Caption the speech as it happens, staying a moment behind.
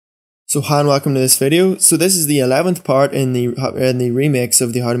So hi and welcome to this video. So this is the 11th part in the remakes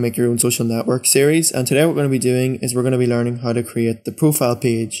of the How to Make Your Own Social Network series, and today what we're going to be doing is we're going to be learning how to create the profile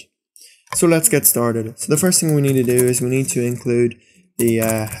page. So let's get started. So the first thing we need to do is we need to include the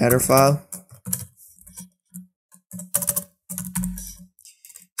header file.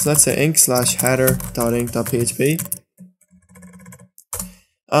 So let's say inc/header.inc.php.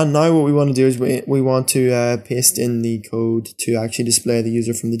 And now what we want to do is we want to paste in the code to actually display the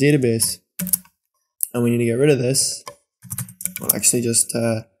user from the database. And we need to get rid of this. We'll actually just,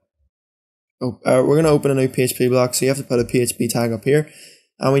 we're going to open a new PHP block, so you have to put a PHP tag up here.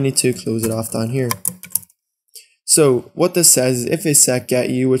 And we need to close it off down here. So what this says is if it's set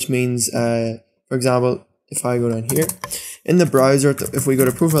getU, which means, for example, if I go down here, in the browser, if we go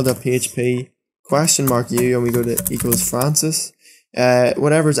to profile.php, $u, and we go to equals Francis,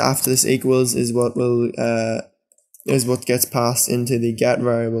 whatever's after this equals is what gets passed into the get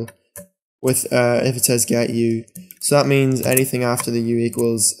variable with if it says getU. So that means anything after the u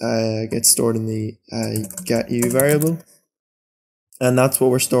equals gets stored in the getU variable, and that's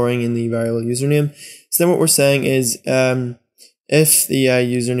what we're storing in the variable username. So then what we're saying is if the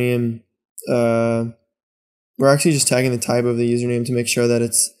username, we're actually just tagging the type of the username to make sure that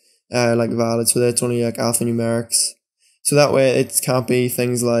it's like valid, so that it's only like alphanumerics. So that way it can't be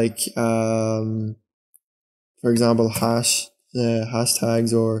things like, for example,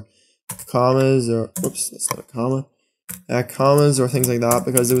 hashtags or commas or, oops, that's not a comma, commas or things like that,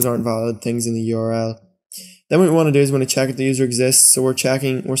 because those aren't valid things in the URL. Then what we want to do is we want to check if the user exists. So we're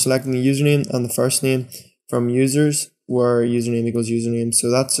selecting the username and the first name from users, where username equals username.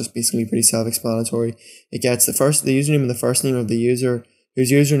 So that's just basically pretty self-explanatory. It gets the username and the first name of the user, whose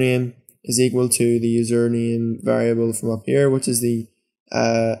username is equal to the username variable from up here, which is the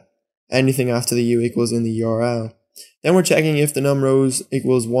anything after the u equals in the URL. Then we're checking if the num rows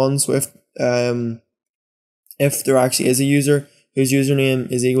equals 1. So if there actually is a user whose username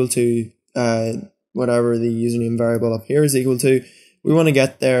is equal to whatever the username variable up here is equal to, we want to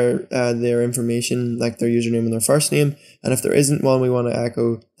get their information, like their username and their first name. And if there isn't one, we want to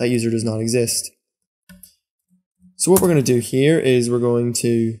echo that user does not exist. So what we're going to do here is we're going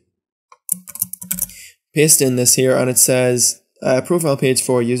to paste in this here, and it says profile page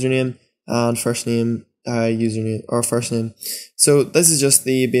for username and first name, username or first name. So this is just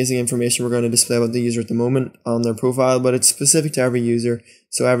the basic information we're going to display about the user at the moment on their profile, but it's specific to every user,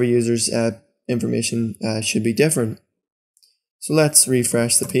 so every user's information should be different. So let's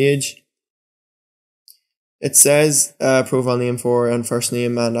refresh the page. It says profile name for and first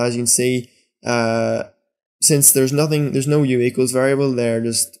name, and as you can see, since there's no u equals variable, they're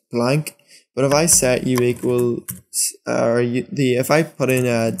just blank. But if I set u equals, if I put in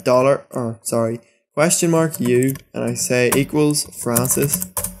a question mark u, and I say equals Francis,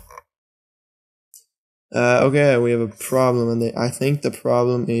 okay, we have a problem, and I think the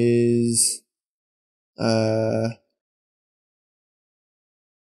problem is,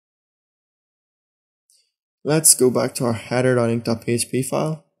 let's go back to our header.inc.php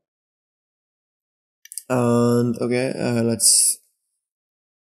file, and okay, let's.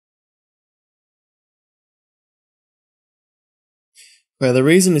 Well, the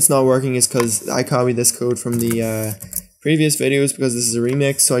reason it's not working is because I copied this code from the previous videos, because this is a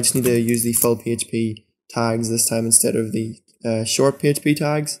remix, so I just need to use the full PHP tags this time instead of the short PHP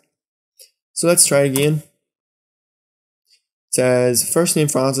tags. So let's try again. It says first name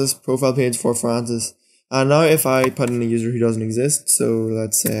Francis, profile page for Francis. And now if I put in a user who doesn't exist, so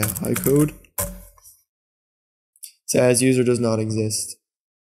let's say howCode, it says user does not exist.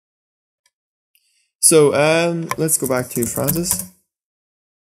 So let's go back to Francis.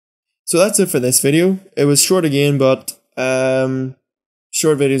 So that's it for this video. It was short again, but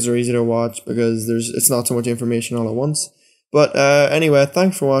short videos are easy to watch because it's not so much information all at once. But anyway,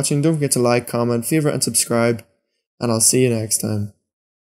 thanks for watching. Don't forget to like, comment, favorite, and subscribe, and I'll see you next time.